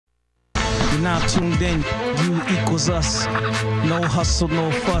You're now tuned in, you equals us. No hustle, no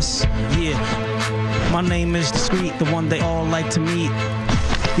fuss, yeah. My name is Discreet, the one they all like to meet.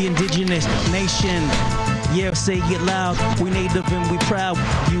 The indigenous nation, yeah, say it loud. We native and we proud.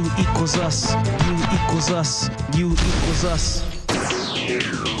 You equals us, you equals us, you equals us.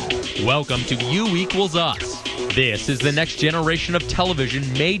 Welcome to You Equals Us. This is the next generation of television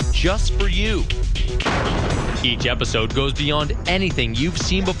made just for you. Each episode goes beyond anything you've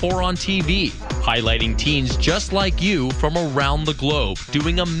seen before on TV, highlighting teens just like you from around the globe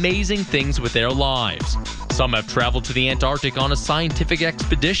doing amazing things with their lives. Some have traveled to the Antarctic on a scientific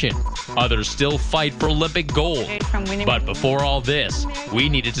expedition. Others still fight for Olympic gold. But before all this, we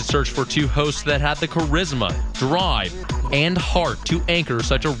needed to search for two hosts that had the charisma, drive, and heart to anchor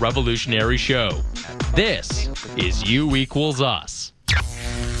such a revolutionary show. This is You Equals Us.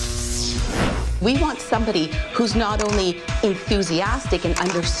 We want somebody who's not only enthusiastic and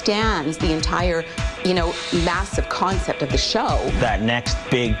understands the entire, massive concept of the show. That next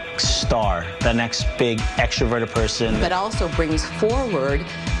big star, that next big extroverted person. But also brings forward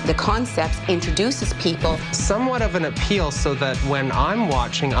the concepts, introduces people. Somewhat of an appeal so that when I'm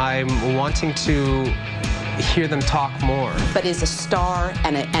watching, I'm wanting to hear them talk more. But is a star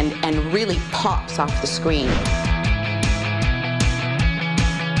and really pops off the screen.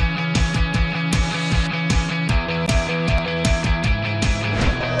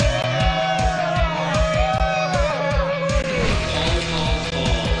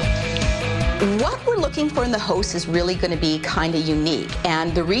 What we're looking for in the host is really going to be kind of unique,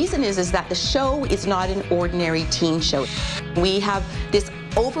 and the reason is that the show is not an ordinary teen show. We have this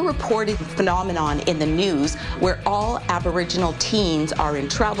over-reported phenomenon in the news where all Aboriginal teens are in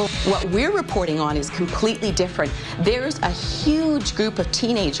trouble. What we're reporting on is completely different. There's a huge group of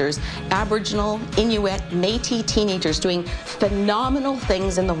teenagers, Aboriginal, Inuit, Métis teenagers doing phenomenal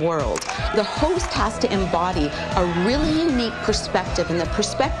things in the world. The host has to embody a really unique perspective, and the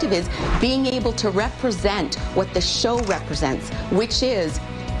perspective is being able to represent what the show represents, which is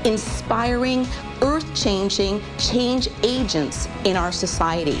inspiring, earth-changing change agents in our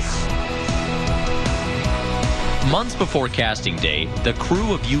society. Months before casting day, the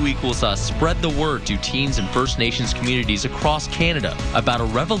crew of You Equals Us spread the word to teens and First Nations communities across Canada about a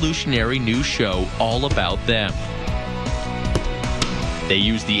revolutionary new show all about them. They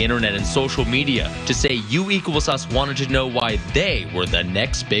used the internet and social media to say You Equals Us wanted to know why they were the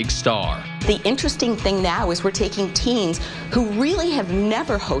next big star. The interesting thing now is we're taking teens who really have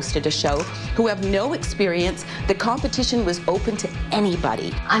never hosted a show, who have no experience. The competition was open to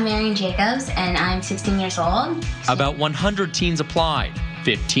anybody. I'm Marion Jacobs, and I'm 16 years old. About 100 teens applied.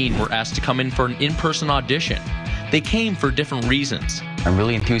 15 were asked to come in for an in-person audition. They came for different reasons. I'm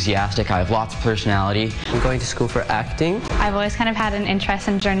really enthusiastic. I have lots of personality. I'm going to school for acting. I've always kind of had an interest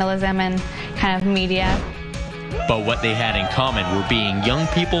in journalism and kind of media. But what they had in common were being young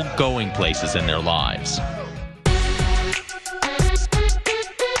people going places in their lives.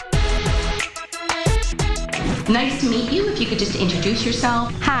 Nice to meet you. If you could just introduce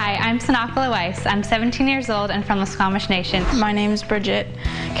yourself. Hi, I'm Sanakala Weiss. I'm 17 years old and from the Squamish Nation. My name is Bridget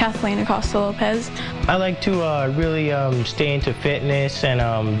Kathleen Acosta-Lopez. I like to really stay into fitness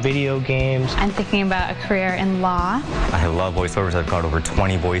and video games. I'm thinking about a career in law. I love voiceovers. I've got over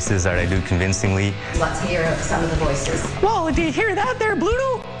 20 voices that I do convincingly. Let's hear some of the voices. Well, if you hear that there,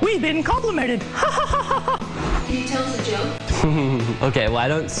 Bluto, we've been complimented. Can you tell us a joke? Okay, why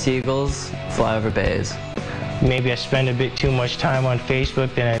don't seagulls fly over bays? Maybe I spend a bit too much time on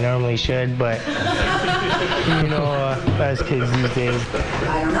Facebook than I normally should, but as kids these days.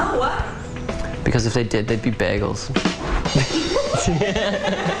 I don't know, what? Because if they did, they'd be bagels.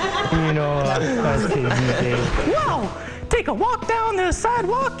 As kids these days. Wow! Take a walk down the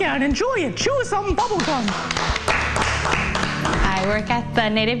sidewalk and enjoy it. Chew some bubble gum. I work at the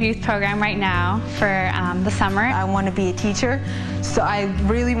Native Youth Program right now for the summer. I want to be a teacher, so I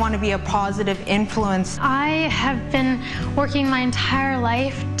really want to be a positive influence. I have been working my entire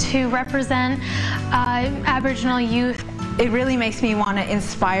life to represent Aboriginal youth. It really makes me want to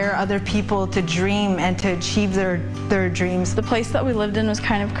inspire other people to dream and to achieve their dreams. The place that we lived in was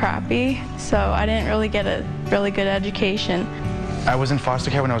kind of crappy, so I didn't really get a really good education. I was in foster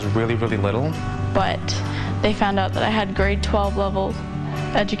care when I was really, really little. But they found out that I had grade 12 level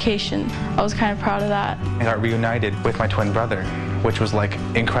education. I was kind of proud of that. I got reunited with my twin brother, which was like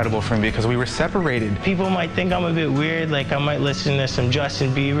incredible for me because we were separated. People might think I'm a bit weird, like I might listen to some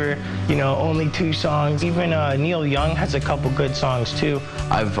Justin Bieber, only 2 songs. Even Neil Young has a couple good songs too.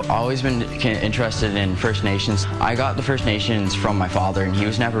 I've always been interested in First Nations. I got the First Nations from my father, and he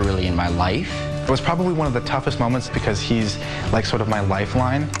was never really in my life. It was probably one of the toughest moments because he's like sort of my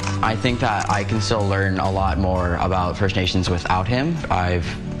lifeline. I think that I can still learn a lot more about First Nations without him. I've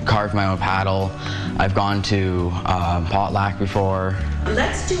carved my own paddle. I've gone to potluck before.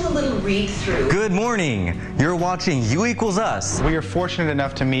 Let's do a little read-through. Good morning. You're watching You Equals Us. We are fortunate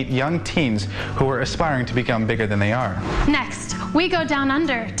enough to meet young teens who are aspiring to become bigger than they are. Next, we go down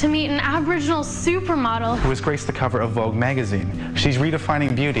under to meet an Aboriginal supermodel Who has graced the cover of Vogue magazine. She's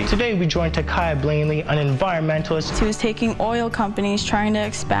redefining beauty. Today we joined Takaya Blaney, an environmentalist Who is taking oil companies trying to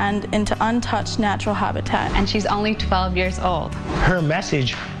expand into untouched natural habitat. And she's only 12 years old. Her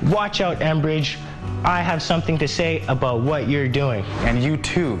message, watch out, Enbridge. I have something to say about what you're doing. And you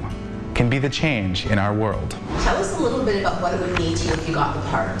too can be the change in our world. Tell us a little bit about what it would mean to you if you got the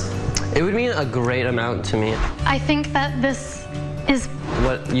part. It would mean a great amount to me. I think that this is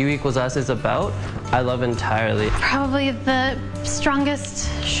What You Equals Us is about, I love entirely. probably the strongest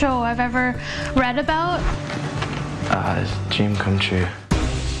show I've ever read about. Dream come true.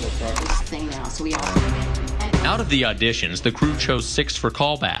 Thing now, so we Out of the auditions, the crew chose 6 for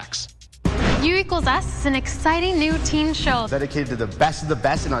callbacks. You Equals Us is an exciting new teen show. Dedicated to the best of the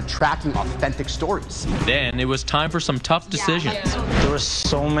best and on tracking authentic stories. Then it was time for some tough decisions. There were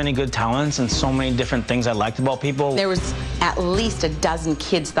so many good talents and so many different things I liked about people. There was at least a dozen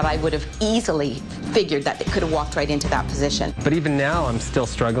kids that I would have easily figured that they could have walked right into that position. But even now, I'm still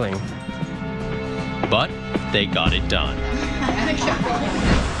struggling. But they got it done.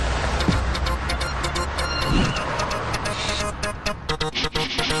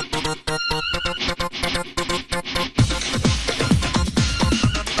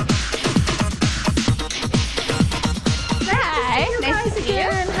 Nice to see you.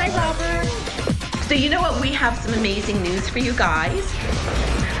 Hi, Robert. So you know what? We have some amazing news for you guys.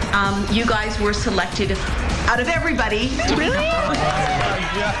 You guys were selected out of everybody. Really?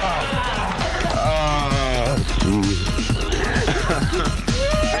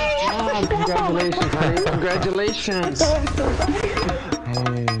 Congratulations, honey. Congratulations.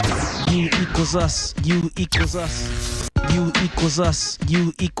 You equals us. You equals us. You equals us.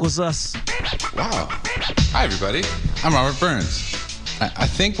 You equals us. Wow. Hi, everybody. I'm Robert Burns. I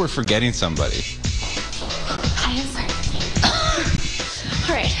think we're forgetting somebody. Hi, I'm sorry.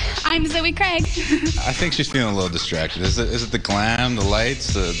 All right, I'm Zoe Craig. I think she's feeling a little distracted. Is it the glam, the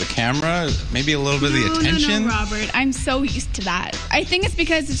lights, the camera, maybe a little bit of the attention? No, Robert. I'm so used to that. I think it's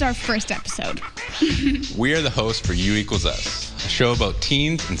because it's our first episode. We are the hosts for You Equals Us, a show about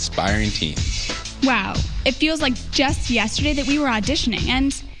teens inspiring teens. Wow, it feels like just yesterday that we were auditioning,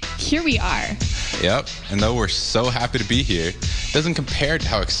 and here we are. Yep, and though we're so happy to be here, it doesn't compare to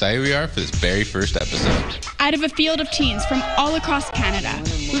how excited we are for this very first episode. Out of a field of teens from all across Canada,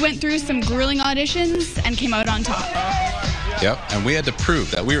 we went through some grueling auditions and came out on top. Yep, and we had to prove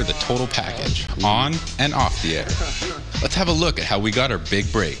that we were the total package, on and off the air. Let's have a look at how we got our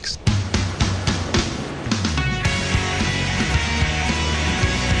big breaks.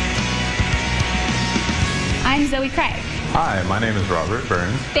 I'm Zoe Craig. Hi, my name is Robert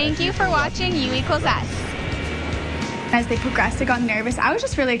Burns. Thank you for watching You Equals Us. As they progressed, I got nervous. I was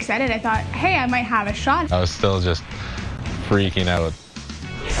just really excited. I thought, hey, I might have a shot. I was still just freaking out.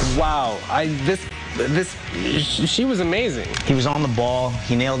 Wow, she was amazing. He was on the ball.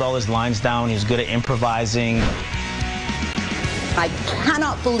 He nailed all his lines down. He was good at improvising. I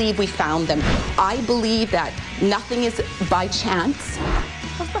cannot believe we found them. I believe that nothing is by chance.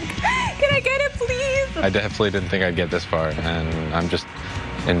 Can I get it, please? I definitely didn't think I'd get this far, and I'm just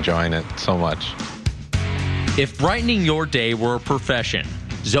enjoying it so much. If brightening your day were a profession,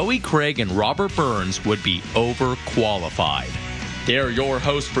 Zoe Craig and Robert Burns would be overqualified. They're your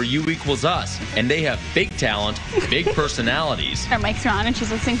hosts for You Equals Us, and they have big talent, big personalities. Our mics are on and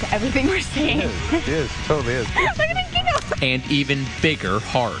she's listening to everything we're saying. She is, totally is. Look at her giggle. And even bigger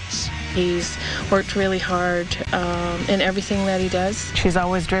hearts. He's worked really hard in everything that he does. She's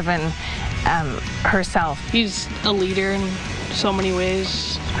always driven herself. He's a leader in so many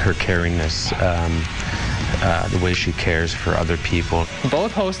ways. Her caringness, the way she cares for other people.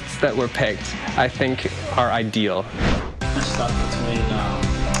 Both hosts that were picked, I think, are ideal.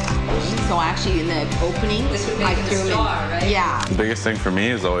 So actually in the opening, I threw him in. Right? Yeah. The biggest thing for me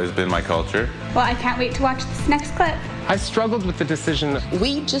has always been my culture. Well, I can't wait to watch this next clip. I struggled with the decision.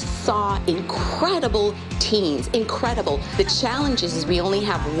 We just saw incredible teens, incredible. The challenge is we only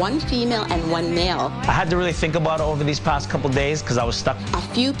have one female and one male. I had to really think about it over these past couple days because I was stuck. A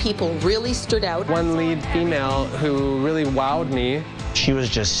few people really stood out. One lead female who really wowed me. She was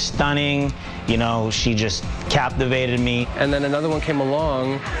just stunning, you know, she just captivated me. And then another one came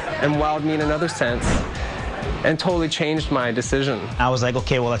along and wowed me in another sense. and totally changed my decision. I was like,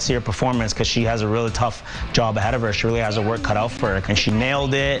 okay, well, let's see her performance because she has a really tough job ahead of her. She really has her work cut out for her, and she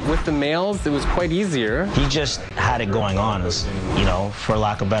nailed it. With the males, it was quite easier. He just had it going on, you know, for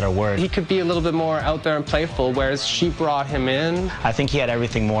lack of a better word. He could be a little bit more out there and playful, whereas she brought him in. I think he had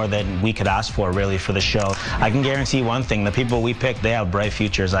everything more than we could ask for, really, for the show. I can guarantee one thing, the people we picked, they have bright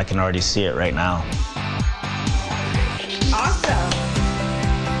futures. I can already see it right now. Awesome.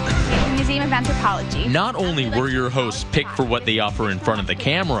 Museum of Anthropology. Not only were your hosts picked for what they offer in front of the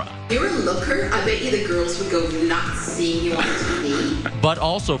camera, If you were a looker, I bet you the girls would go nuts seeing you on TV. but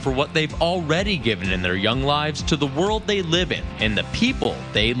also for what they've already given in their young lives to the world they live in and the people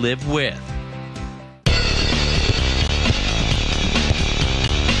they live with.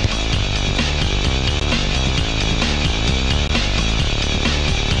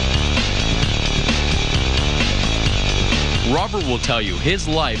 Robert will tell you his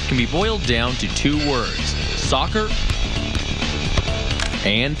life can be boiled down to 2 words: soccer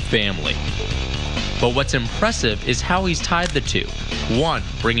and family. But what's impressive is how he's tied the two, one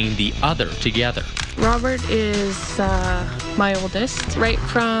bringing the other together. Robert is my oldest. Right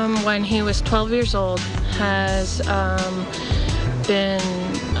from when he was 12 years old, has been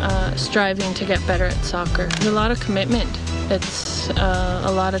striving to get better at soccer. There's a lot of commitment. It's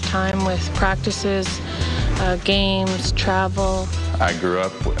a lot of time with practices, games, travel. I grew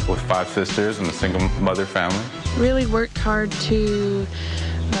up with 5 sisters and a single mother family. Really worked hard to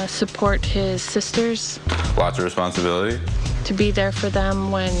support his sisters. Lots of responsibility. To be there for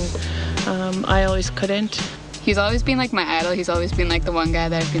them when I always couldn't. He's always been like my idol. He's always been like the one guy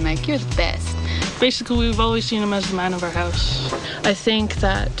that I've been like, you're the best. Basically, we've always seen him as the man of our house. I think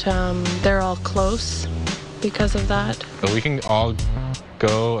that they're all close because of that. We can all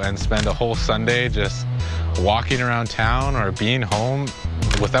go and spend a whole Sunday just walking around town or being home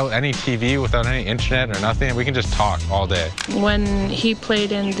without any TV, without any internet or nothing. We can just talk all day. When he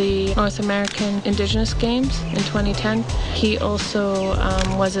played in the North American Indigenous Games in 2010, he also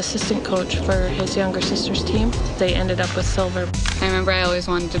was assistant coach for his younger sister's team. They ended up with silver. I remember I always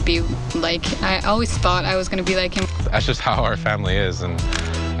wanted to be like, I always thought I was going to be like him. That's just how our family is, and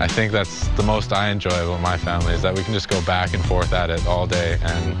I think that's the most I enjoy about my family, is that we can just go back and forth at it all day,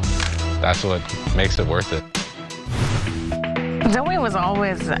 and that's what makes it worth it. Zoe was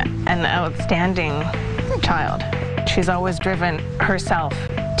always an outstanding child. She's always driven herself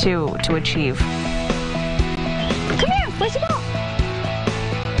to achieve. Come here, play some ball.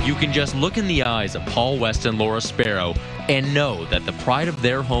 You can just look in the eyes of Paul West and Laura Sparrow and know that the pride of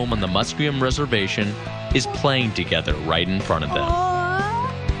their home on the Musqueam Reservation is playing together right in front of them.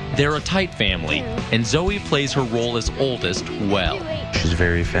 They're a tight family, and Zoe plays her role as oldest well. She's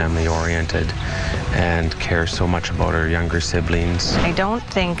very family-oriented and cares so much about her younger siblings. I don't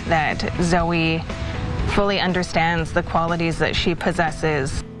think that Zoe fully understands the qualities that she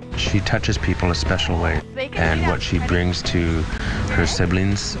possesses. She touches people in a special way, and what she brings to her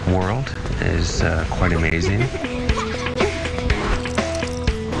siblings' world is quite amazing.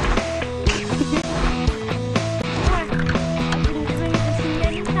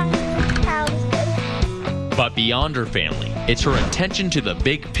 But beyond her family, it's her attention to the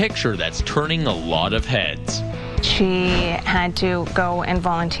big picture that's turning a lot of heads. She had to go and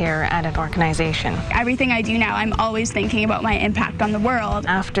volunteer at an organization. Everything I do now, I'm always thinking about my impact on the world.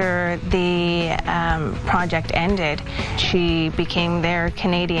 After the project ended, she became their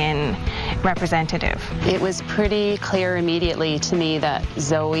Canadian representative. It was pretty clear immediately to me that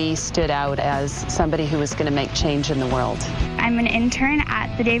Zoe stood out as somebody who was going to make change in the world. I'm an intern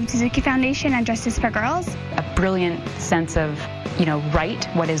at the David Suzuki Foundation and Justice for Girls. A brilliant sense of, right,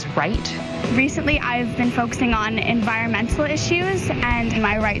 what is right. Recently, I've been focusing on environmental issues and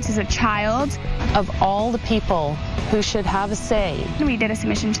my rights as a child. Of all the people who should have a say. We did a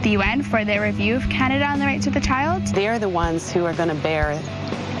submission to the UN for their review of Canada on the rights of the child. They're the ones who are going to bear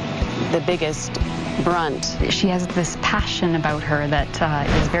the biggest brunt. She has this passion about her that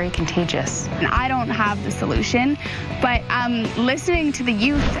is very contagious. And I don't have the solution, but listening to the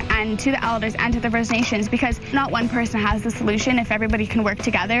youth and to the elders and to the First Nations, because not one person has the solution. If everybody can work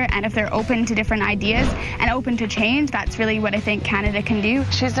together and if they're open to different ideas and open to change, that's really what I think Canada can do.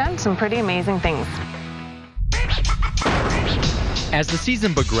 She's done some pretty amazing things. As the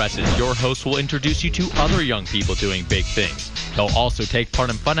season progresses, your host will introduce you to other young people doing big things. They'll also take part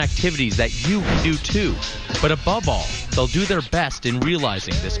in fun activities that you can do too. But above all, they'll do their best in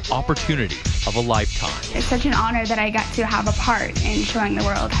realizing this opportunity of a lifetime. It's such an honor that I got to have a part in showing the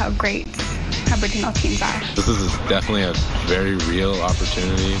world how great Aboriginal teens are. This is definitely a very real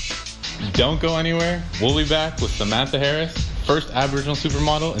opportunity. Don't go anywhere. We'll be back with Samantha Harris, first Aboriginal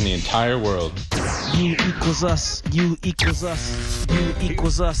supermodel in the entire world. You equals us. You equals us. You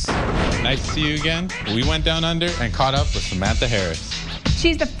equals us. Nice to see you again. We went down under and caught up with Samantha Harris.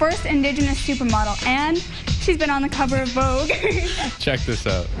 She's the first Indigenous supermodel, and she's been on the cover of Vogue. Check this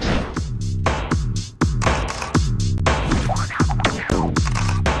out.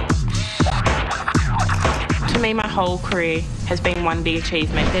 To me, my whole career has been one big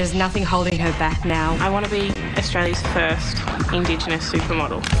achievement. There's nothing holding her back now. I want to be Australia's first Indigenous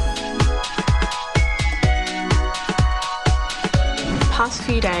supermodel. Past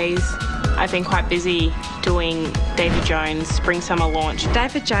few days, I've been quite busy doing David Jones' spring-summer launch.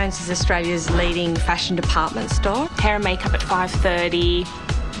 David Jones is Australia's leading fashion department store. Hair and makeup at 5:30.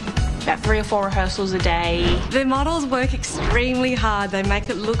 About 3 or 4 rehearsals a day. The models work extremely hard. They make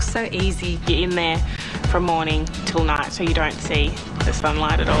it look so easy. You're in there from morning till night, so you don't see the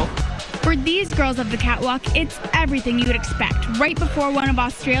sunlight at all. For these girls of the catwalk, it's everything you would expect right before one of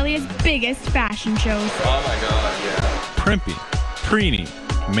Australia's biggest fashion shows. Oh my God, yeah. Primpy, preeny,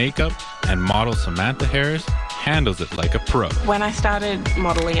 makeup, and model Samantha Harris handles it like a pro. When I started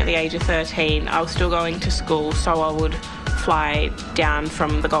modelling at the age of 13, I was still going to school, so I would fly down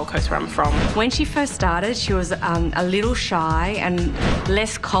from the Gold Coast where I'm from. When she first started, she was a little shy and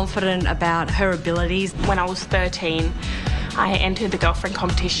less confident about her abilities. When I was 13, I entered the Girlfriend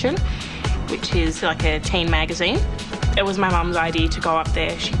competition, which is like a teen magazine. It was my mum's idea to go up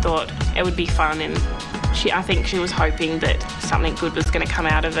there. She thought it would be fun, and I think she was hoping that something good was going to come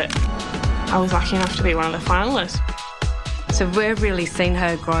out of it. I was lucky enough to be one of the finalists. So we've really seen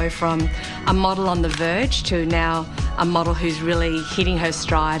her grow from a model on the verge to now a model who's really hitting her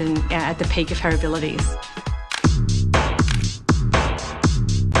stride and at the peak of her abilities.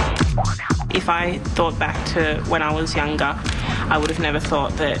 If I thought back to when I was younger, I would have never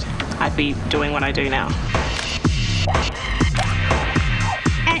thought that I'd be doing what I do now.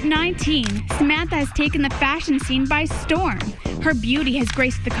 At 19, Samantha has taken the fashion scene by storm. Her beauty has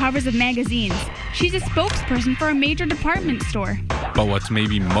graced the covers of magazines. She's a spokesperson for a major department store. But what's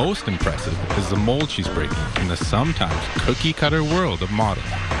maybe most impressive is the mold she's breaking in the sometimes cookie-cutter world of modeling.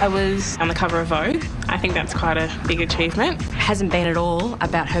 I was on the cover of Vogue. I think that's quite a big achievement. It hasn't been at all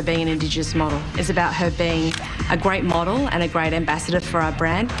about her being an Indigenous model. It's about her being a great model and a great ambassador for our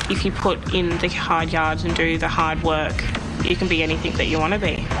brand. If you put in the hard yards and do the hard work, you can be anything that you want to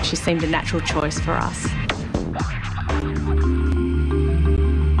be. She seemed a natural choice for us.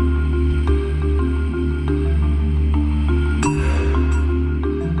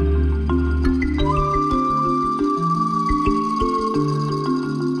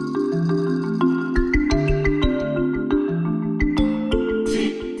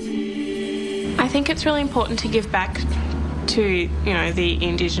 I think it's really important to give back to, the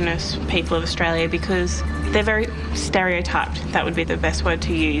Indigenous people of Australia because they're very stereotyped. That would be the best word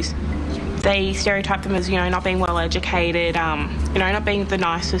to use. They stereotype them as, not being well educated, not being the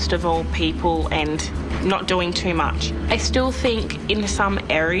nicest of all people and not doing too much. I still think in some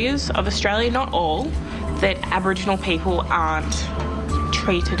areas of Australia, not all, that Aboriginal people aren't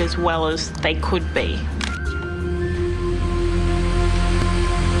treated as well as they could be.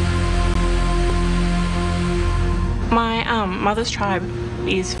 My mother's tribe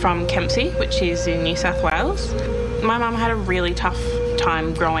is from Kempsey, which is in New South Wales. My mum had a really tough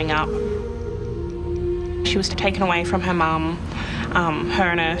time growing up. She was taken away from her mum, her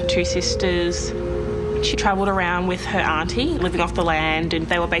and her 2 sisters. She travelled around with her auntie, living off the land, and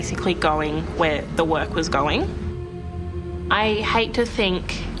they were basically going where the work was going. I hate to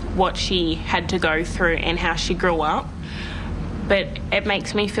think what she had to go through and how she grew up, but it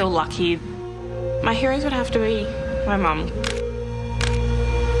makes me feel lucky. My heroes would have to be my mum.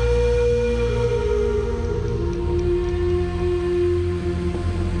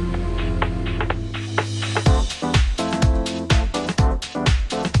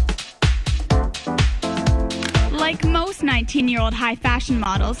 Like most 19-year-old high fashion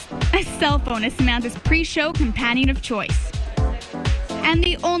models, a cell phone is Samantha's pre-show companion of choice. And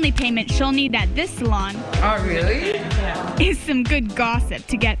the only payment she'll need at this salon is some good gossip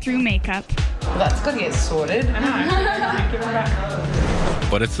to get through makeup. Well, that's got to get sorted.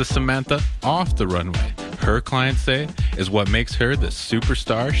 But it's the Samantha off the runway, her clients say, is what makes her the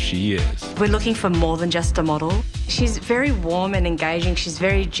superstar she is. We're looking for more than just a model. She's very warm and engaging. She's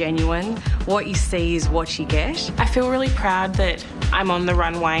very genuine. What you see is what you get. I feel really proud that I'm on the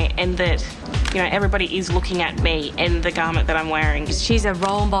runway and that everybody is looking at me and the garment that I'm wearing. She's a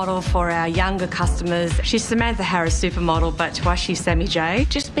role model for our younger customers. She's Samantha Harris supermodel, but to us she's Sammy J.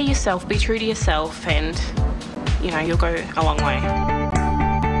 Just be yourself, be true to yourself, and you'll go a long way.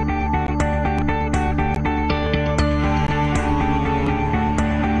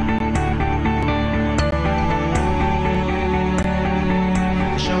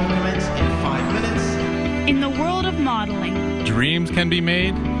 can be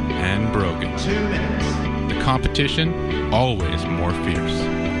made and broken. 2 minutes. The competition, always more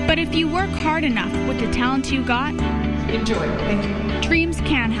fierce. But if you work hard enough with the talent you got, enjoy. Thank you. Dreams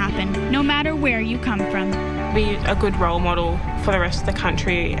can happen, no matter where you come from. Be a good role model for the rest of the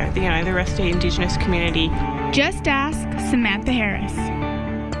country, the rest of the Indigenous community. Just ask Samantha Harris.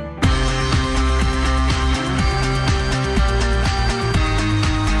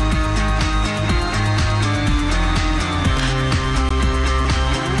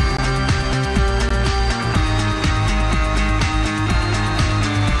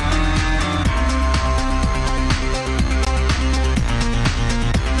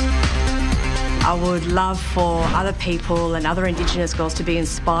 I would love for other people and other Indigenous girls to be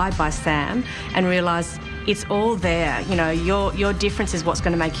inspired by Sam and realise it's all there. You know, your difference is what's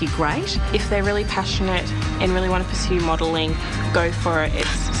going to make you great. If they're really passionate and really want to pursue modelling, go for it.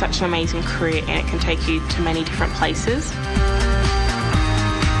 It's such an amazing career and it can take you to many different places.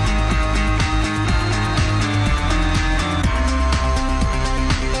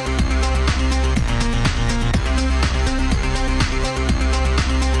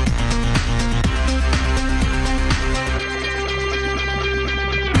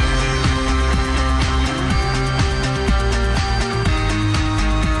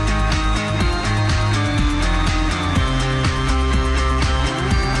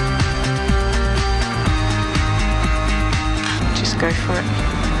 Go for it.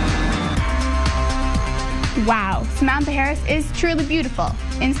 Wow, Samantha Harris is truly beautiful,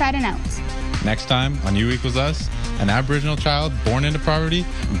 inside and out. Next time on You Equals Us, an Aboriginal child born into poverty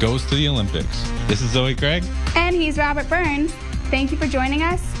goes to the Olympics. This is Zoe Craig. And he's Robert Burns. Thank you for joining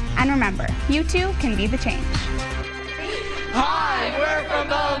us. And remember, you too can be the change. Hi, we're from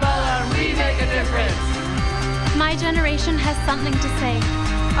Bella. We make a difference. My generation has something to say.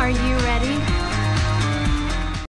 Are you ready?